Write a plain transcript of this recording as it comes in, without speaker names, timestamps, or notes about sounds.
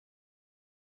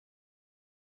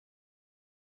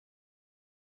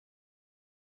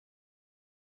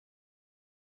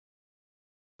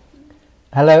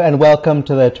Hello and welcome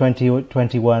to the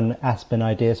 2021 Aspen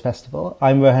Ideas Festival.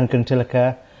 I'm Rohan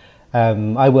Gunatillake.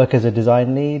 I work as a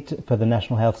design lead for the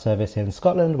National Health Service in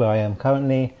Scotland, where I am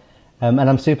currently, and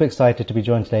I'm super excited to be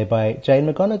joined today by Jane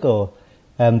McGonigal,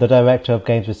 the Director of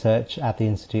Games Research at the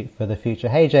Institute for the Future.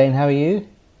 Hey Jane, how are you?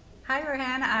 Hi,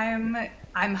 Rohan.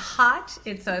 I'm hot.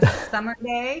 It's a summer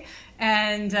day,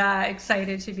 and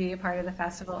excited to be a part of the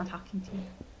festival and talking to you.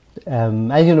 And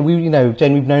Jane,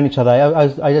 we've known each other.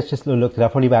 I just looked it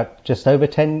up, probably about just over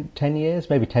 10 years,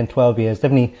 maybe 10, 12 years.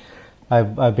 Definitely,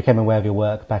 I became aware of your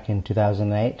work back in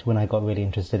 2008 when I got really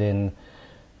interested in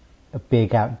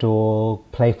big outdoor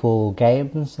playful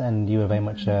games, and you were very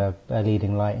much a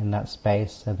leading light in that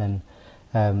space, and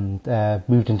then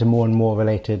moved into more and more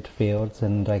related fields,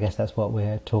 and I guess that's what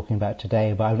we're talking about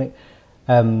today. But I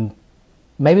think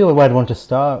maybe where I'd want to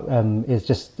start is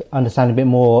just understanding a bit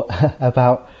more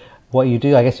about what you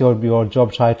do. I guess your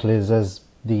job title is as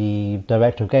the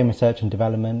Director of Game Research and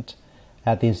Development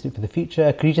at the Institute for the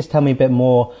Future. Could you just tell me a bit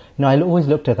more? I always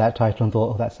looked at that title and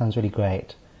thought, oh, that sounds really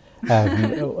great.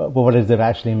 But what does it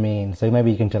actually mean? So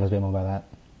maybe you can tell us a bit more about that.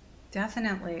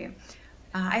 Definitely.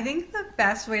 I think the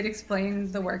best way to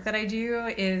explain the work that I do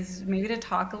is maybe to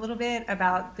talk a little bit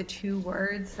about the two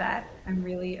words that I'm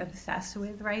really obsessed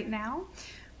with right now,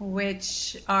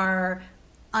 which are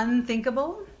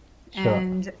unthinkable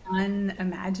and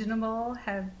unimaginable.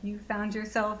 Have you found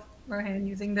yourself, Rohan,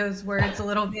 using those words a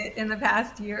little bit in the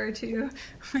past year or two?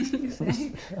 When you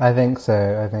say? I think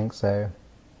so.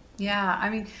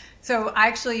 Yeah, so I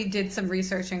actually did some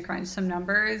research and crunched some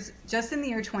numbers. Just in the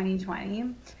year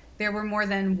 2020, there were more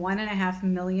than 1.5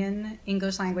 million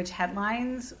English language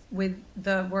headlines with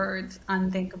the words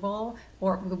unthinkable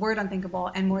or the word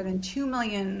unthinkable, and more than 2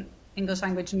 million English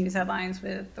language news headlines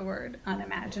with the word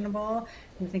unimaginable.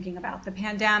 I'm thinking about the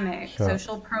pandemic,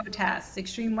 social protests,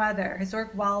 extreme weather,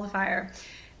 historic wildfire.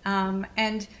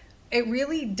 And it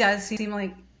really does seem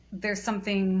like there's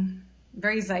something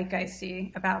very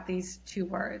zeitgeisty about these two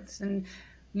words. And,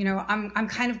 I'm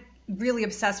kind of really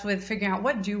obsessed with figuring out,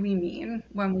 what do we mean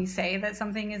when we say that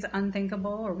something is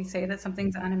unthinkable, or we say that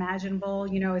something's unimaginable?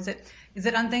 Is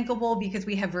it unthinkable because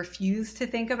we have refused to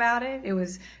think about it? It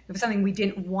was something we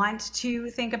didn't want to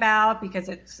think about because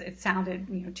it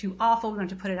sounded too awful. We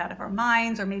wanted to put it out of our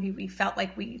minds, or maybe we felt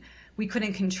like we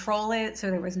couldn't control it, so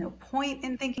there was no point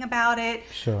in thinking about it.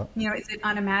 Sure. Is it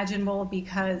unimaginable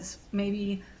because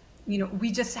maybe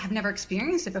we just have never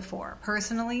experienced it before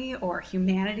personally, or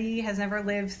humanity has never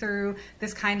lived through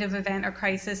this kind of event or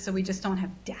crisis, so we just don't have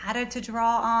data to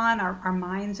draw on. Our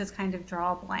minds just kind of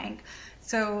draw a blank.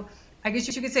 So I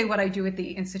guess you could say what I do at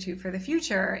the Institute for the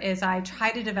Future is I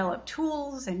try to develop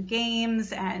tools and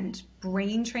games and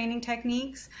brain training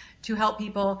techniques to help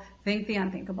people think the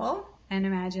unthinkable and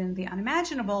imagine the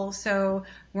unimaginable, so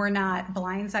we're not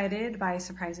blindsided by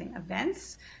surprising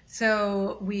events,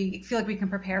 so we feel like we can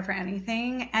prepare for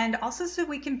anything, and also so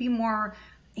we can be more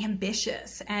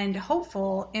ambitious and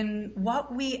hopeful in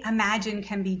what we imagine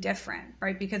can be different,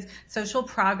 right? Because social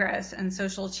progress and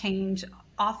social change,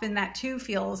 often that too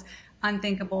feels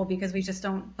unthinkable because we just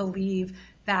don't believe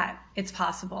that it's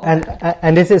possible.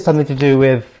 And is it something to do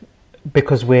with,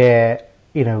 because we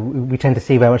tend to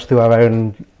see very much through our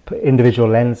own individual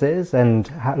lenses,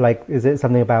 and is it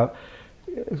something about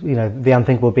the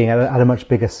unthinkable being at a much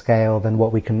bigger scale than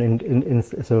what we can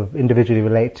sort of individually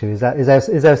relate to? Is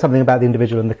there something about the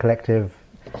individual and the collective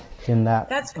in that?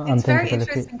 It's a very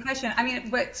interesting question.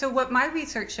 So what my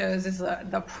research shows is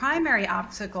the primary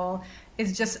obstacle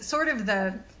is just sort of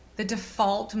the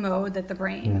default mode that the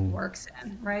brain works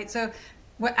in, right? So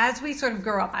as we sort of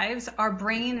grow our lives, our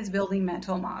brain is building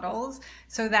mental models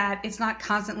so that it's not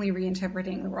constantly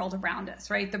reinterpreting the world around us,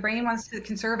 right? The brain wants to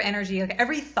conserve energy. Like,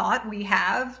 every thought we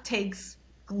have takes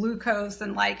glucose,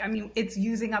 and it's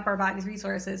using up our body's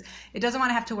resources. It doesn't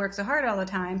want to have to work so hard all the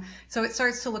time. So it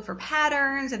starts to look for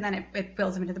patterns, and then it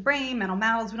builds them into the brain, mental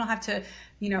models. We don't have to,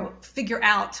 figure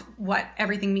out what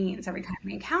everything means every time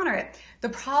we encounter it. The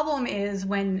problem is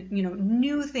when,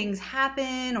 new things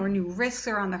happen or new risks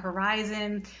are on the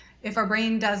horizon, if our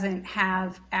brain doesn't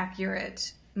have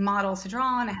accurate models to draw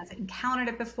on, it hasn't encountered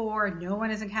it before, no one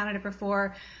has encountered it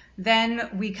before, then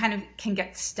we kind of can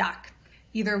get stuck.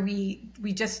 Either we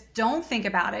just don't think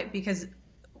about it because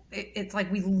it's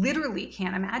like we literally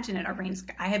can't imagine it. Our brains,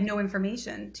 I have no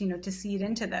information to seed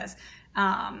into this,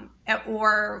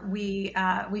 or we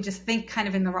just think kind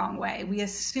of in the wrong way. We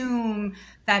assume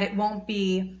that it won't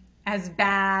be as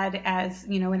bad as,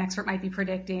 you know, an expert might be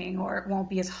predicting, or it won't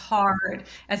be as hard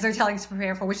as they're telling us to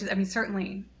prepare for, which is, I mean,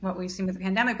 certainly what we've seen with the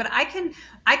pandemic. But I can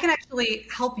actually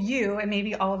help you, and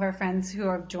maybe all of our friends who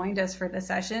have joined us for this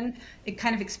session, it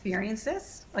kind of experience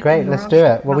this. Like, great, let's do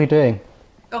it. What are we doing?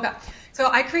 Okay.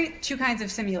 So I create two kinds of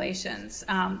simulations.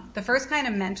 The first kind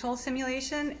of mental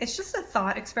simulation, it's just a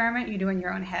thought experiment you do in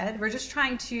your own head. We're just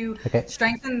trying to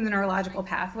strengthen the neurological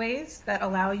pathways that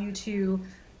allow you to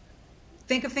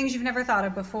think of things you've never thought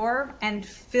of before and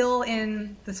fill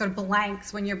in the sort of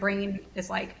blanks when your brain is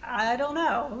like, I don't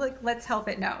know, like, let's help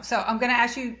it know. So I'm going to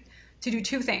ask you to do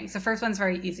two things. The first one's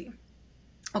very easy.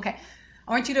 Okay.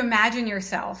 I want you to imagine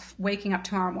yourself waking up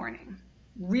tomorrow morning,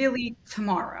 really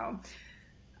tomorrow.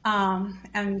 I'm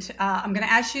going to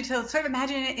ask you to sort of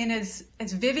imagine it in as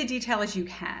vivid detail as you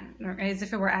can, as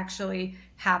if it were actually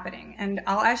happening. And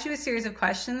I'll ask you a series of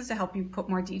questions to help you put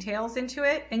more details into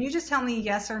it. And you just tell me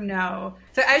yes or no.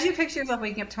 So as you picture yourself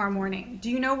waking up tomorrow morning,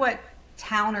 do you know what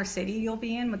town or city you'll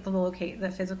be in with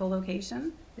the physical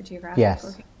location, the geographic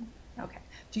location? Okay.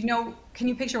 Do you know, can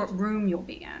you picture what room you'll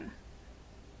be in?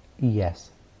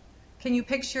 Yes. Can you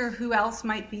picture who else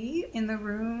might be in the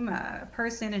room, a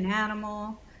person, an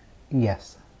animal?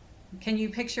 Yes. Can you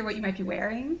picture what you might be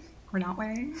wearing or not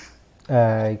wearing?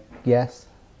 Yes.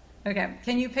 Okay.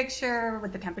 Can you picture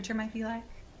what the temperature might be like?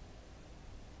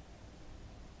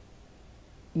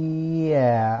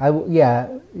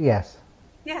 Yes.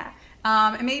 Yeah.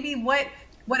 And maybe what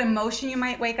emotion you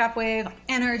might wake up with, like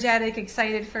energetic,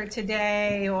 excited for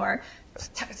today, or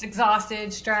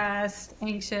exhausted, stressed,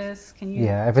 anxious. Can you?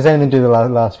 Yeah. If it's anything to do with the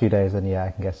last few days, then yeah,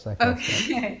 I can guess.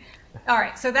 Okay. All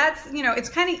right. So that's, you know, it's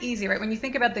kind of easy, right? When you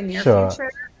think about the near future,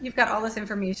 you've got all this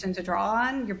information to draw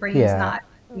on. Your brain's not,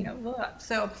 you know,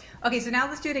 so, okay. So now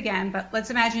let's do it again, but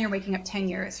let's imagine you're waking up 10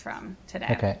 years from today.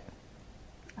 Okay.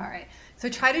 All right. So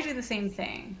try to do the same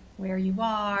thing. Where you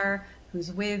are,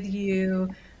 who's with you,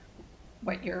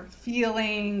 what you're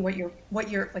feeling, what you're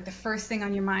like the first thing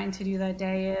on your mind to do that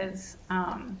day is.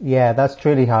 Yeah, that's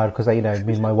really hard because, you know,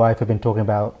 me and my wife have been talking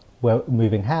about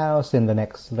moving house in the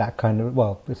next, sort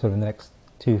of in the next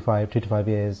 2 to 5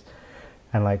 years,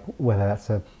 and like whether that's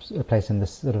a place in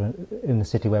this sort of in the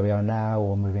city where we are now,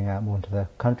 or moving out more into the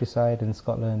countryside in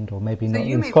Scotland, or maybe not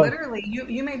in Scotland. Literally,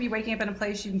 you may be waking up in a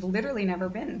place you've literally never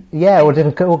been. Yeah, or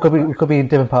could be a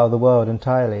different part of the world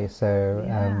entirely. So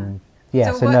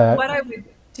what I would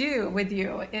do with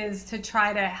you is to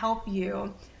try to help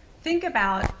you think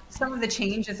about some of the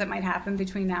changes that might happen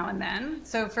between now and then.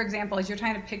 So for example, as you're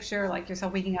trying to picture like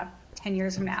yourself waking up 10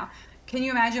 years from now, can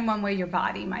you imagine one way your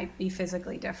body might be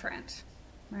physically different?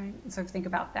 Right? So think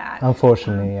about that.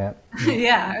 Unfortunately, yeah.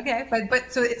 Yeah, okay.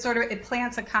 But so it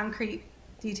plants a concrete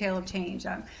detail of change.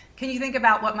 Can you think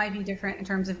about what might be different in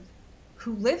terms of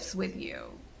who lives with you?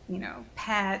 You know,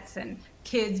 pets and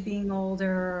kids being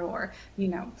older, or, you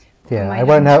know. Yeah, I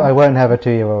won't have a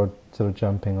 2-year-old sort of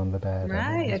jumping on the bed.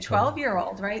 Right, a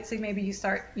 12-year-old, right? So maybe you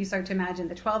start to imagine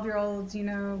the 12-year-old, you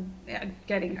know,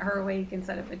 getting her awake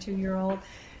instead of the 2-year-old.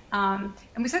 And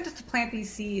we start to plant these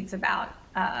seeds about,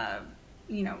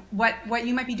 you know, what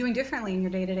you might be doing differently in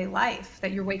your day-to-day life,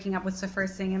 that you're waking up with the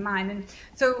first thing in mind. And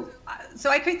so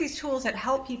I create these tools that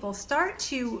help people start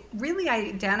to really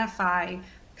identify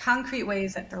concrete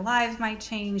ways that their lives might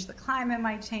change, the climate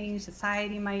might change,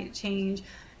 society might change,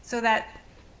 so that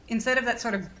instead of that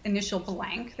sort of initial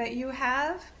blank that you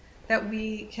have, that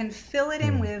we can fill it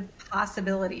in with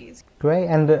possibilities. Great.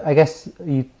 And I guess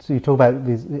you talk about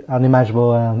these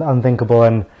unimaginable and unthinkable,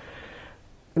 and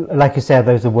like you said,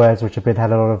 those are words which have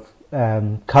had a lot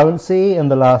of currency in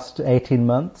the last 18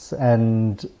 months,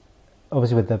 and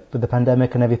obviously with the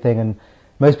pandemic and everything. And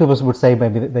most people would say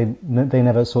maybe that they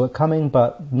never saw it coming,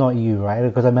 but not you, right?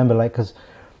 Because I remember, like, because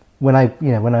when I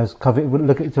was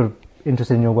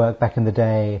interested in your work back in the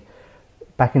day,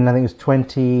 back in, I think it was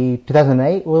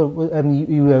 2008,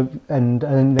 and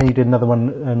then you did another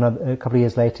one a couple of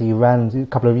years later. You ran a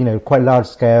couple of, you know, quite large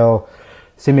scale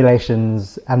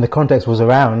simulations, and the context was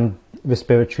around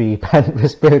respiratory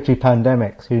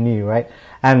pandemics. Who knew, right?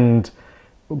 And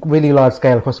really large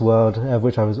scale across the world, of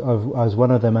which I was one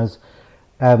of them.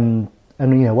 And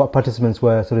you know, what participants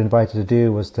were sort of invited to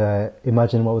do was to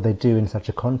imagine what would they do in such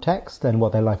a context, and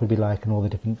what their life would be like, and all the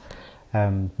different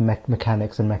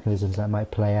mechanics and mechanisms that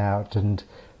might play out. And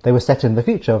they were set in the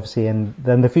future, obviously, and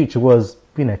then the future was,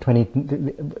 you know,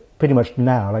 pretty much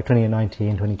now, like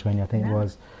 2019, 2020, I think it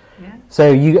was. Yeah.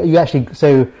 So you actually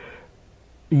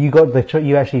got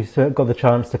the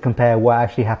chance to compare what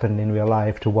actually happened in real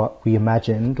life to what we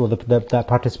imagined, or that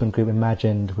participant group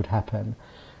imagined would happen.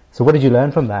 So what did you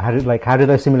learn from that? How did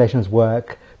those simulations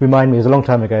work? Remind me, it was a long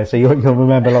time ago, so you'll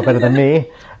remember a lot better than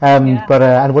me. Yeah. But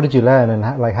and what did you learn, and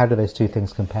how do those two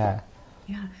things compare?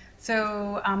 Yeah.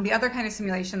 So the other kind of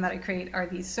simulation that I create are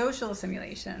these social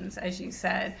simulations, as you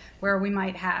said, where we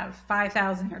might have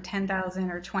 5,000 or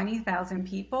 10,000 or 20,000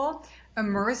 people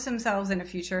immerse themselves in a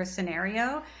future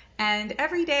scenario. And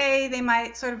every day they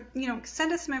might sort of,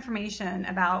 send us some information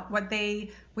about what they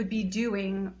would be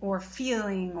doing or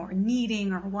feeling or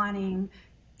needing or wanting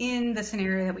in the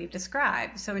scenario that we've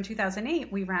described. So in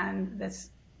 2008, we ran this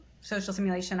social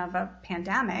simulation of a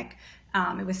pandemic.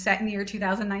 It was set in the year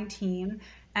 2019.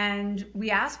 And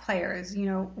we asked players,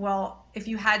 well, if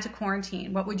you had to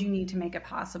quarantine, what would you need to make it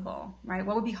possible, right?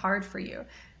 What would be hard for you?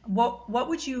 What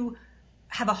would you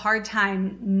have a hard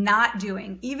time not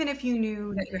doing, even if you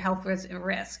knew that your health was at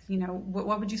risk?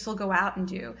 What would you still go out and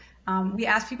do? We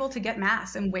asked people to get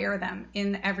masks and wear them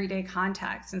in everyday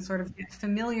context and sort of get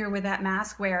familiar with that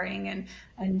mask wearing and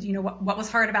what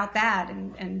was hard about that,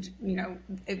 and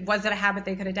was it a habit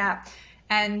they could adapt?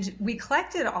 And we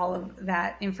collected all of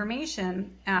that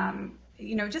information,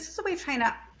 just as a way of trying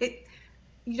to,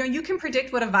 you can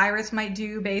predict what a virus might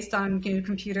do based on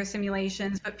computer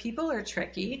simulations, but people are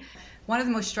tricky. One of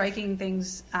the most striking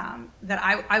things that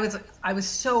I was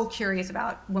so curious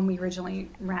about when we originally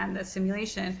ran the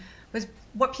simulation was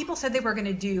what people said they were going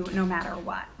to do no matter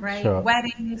what, right? Sure.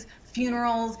 Weddings,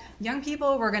 funerals, young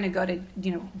people were going to go to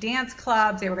dance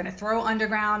clubs. They were going to throw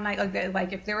underground night,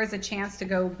 like if there was a chance to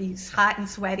go be hot and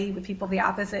sweaty with people of the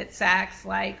opposite sex,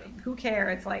 like who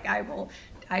cares? Like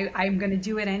I'm going to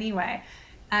do it anyway.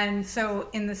 And so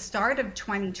in the start of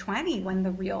 2020, when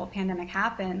the real pandemic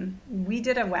happened, we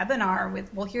did a webinar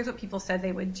with, well, here's what people said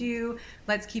they would do.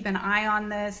 Let's keep an eye on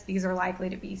this. These are likely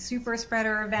to be super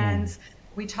spreader events.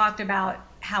 We talked about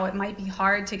how it might be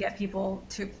hard to get people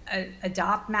to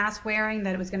adopt mask wearing,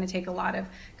 that it was going to take a lot of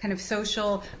kind of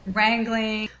social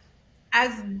wrangling.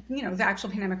 As the actual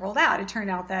pandemic rolled out, it turned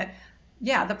out that,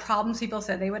 the problems people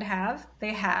said they would have,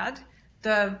 they had.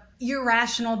 The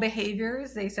irrational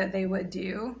behaviors they said they would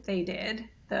do, they did.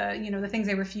 The things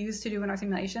they refused to do in our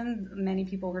simulation, many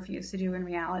people refused to do in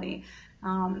reality.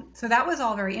 So that was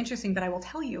all very interesting. But I will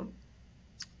tell you,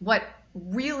 what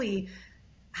really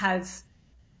has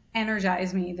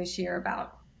energized me this year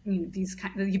about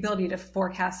the ability to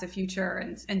forecast the future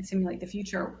and simulate the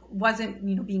future wasn't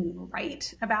being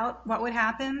right about what would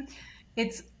happen.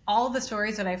 It's all the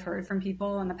stories that I've heard from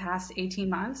people in the past 18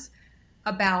 months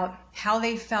about how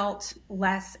they felt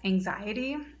less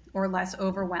anxiety or less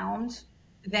overwhelmed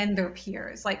than their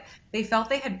peers. Like they felt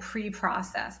they had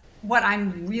pre-processed. What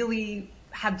I'm really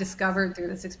have discovered through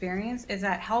this experience is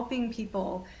that helping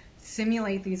people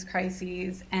simulate these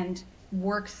crises and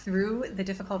work through the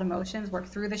difficult emotions, work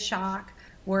through the shock,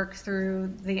 work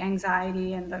through the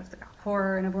anxiety and the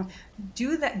horror and everyone,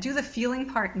 do the feeling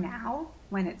part now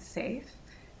when it's safe.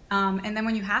 And then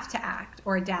when you have to act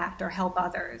or adapt or help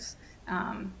others,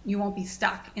 you won't be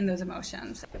stuck in those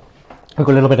emotions. We've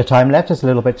got a little bit of time left, just a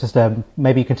little bit.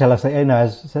 Maybe you can tell us,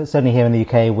 certainly here in the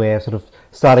UK, we're sort of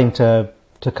starting to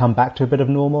come back to a bit of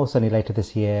normal, certainly later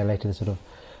this year, later this sort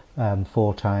of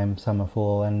fall time, summer,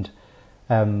 fall. And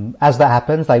as that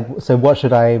happens, so what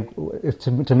should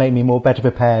to make me better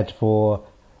prepared for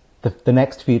the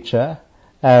next future,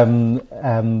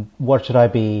 what should I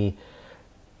be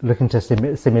looking to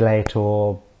simulate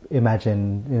or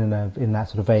imagine in that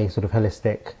sort of very sort of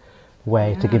holistic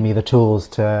way to give me the tools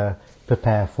to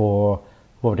prepare for,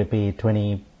 what would it be,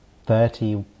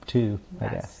 2032, I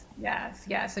guess? Yes.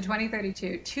 So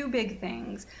 2032, two big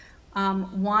things.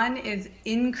 One is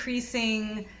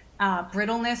increasing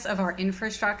brittleness of our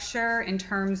infrastructure in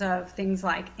terms of things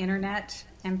like internet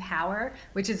and power,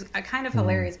 which is kind of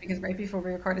hilarious because right before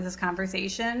we recorded this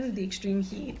conversation, the extreme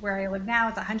heat where I live now,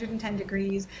 it's 110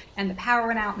 degrees and the power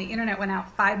went out and the internet went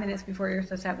out 5 minutes before you were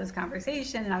supposed to have this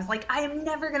conversation. And I was like, I am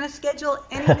never going to schedule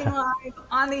anything live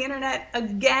on the internet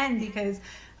again because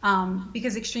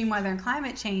extreme weather and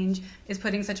climate change is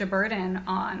putting such a burden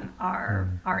on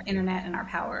our internet and our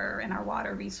power and our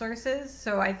water resources.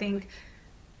 So I think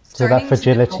so that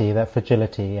fragility, the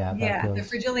fragility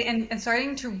and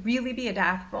starting to really be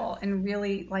adaptable and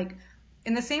really like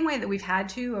in the same way that we've had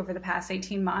to over the past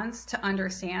 18 months to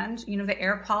understand, the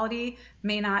air quality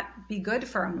may not be good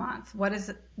for a month.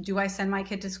 Do I send my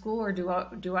kid to school or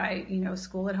do I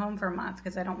school at home for a month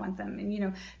because I don't want them?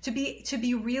 And, to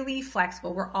be really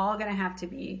flexible, we're all going to have to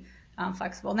be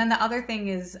flexible. And then the other thing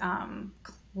is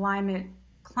climate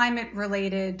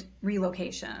related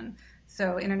relocation.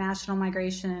 So international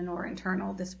migration or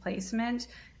internal displacement,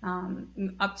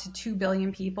 up to 2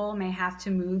 billion people may have to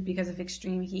move because of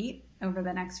extreme heat over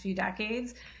the next few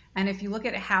decades. And if you look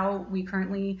at how we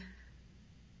currently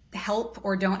help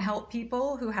or don't help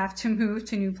people who have to move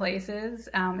to new places,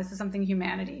 this is something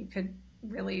humanity could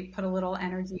really put a little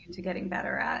energy into getting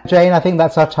better at. Jane, I think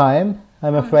that's our time.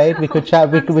 I'm afraid we could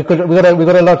chat. We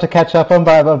got a lot to catch up on,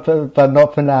 but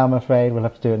not for now. I'm afraid we'll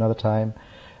have to do it another time.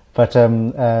 But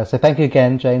so thank you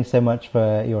again, Jane, so much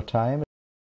for your time.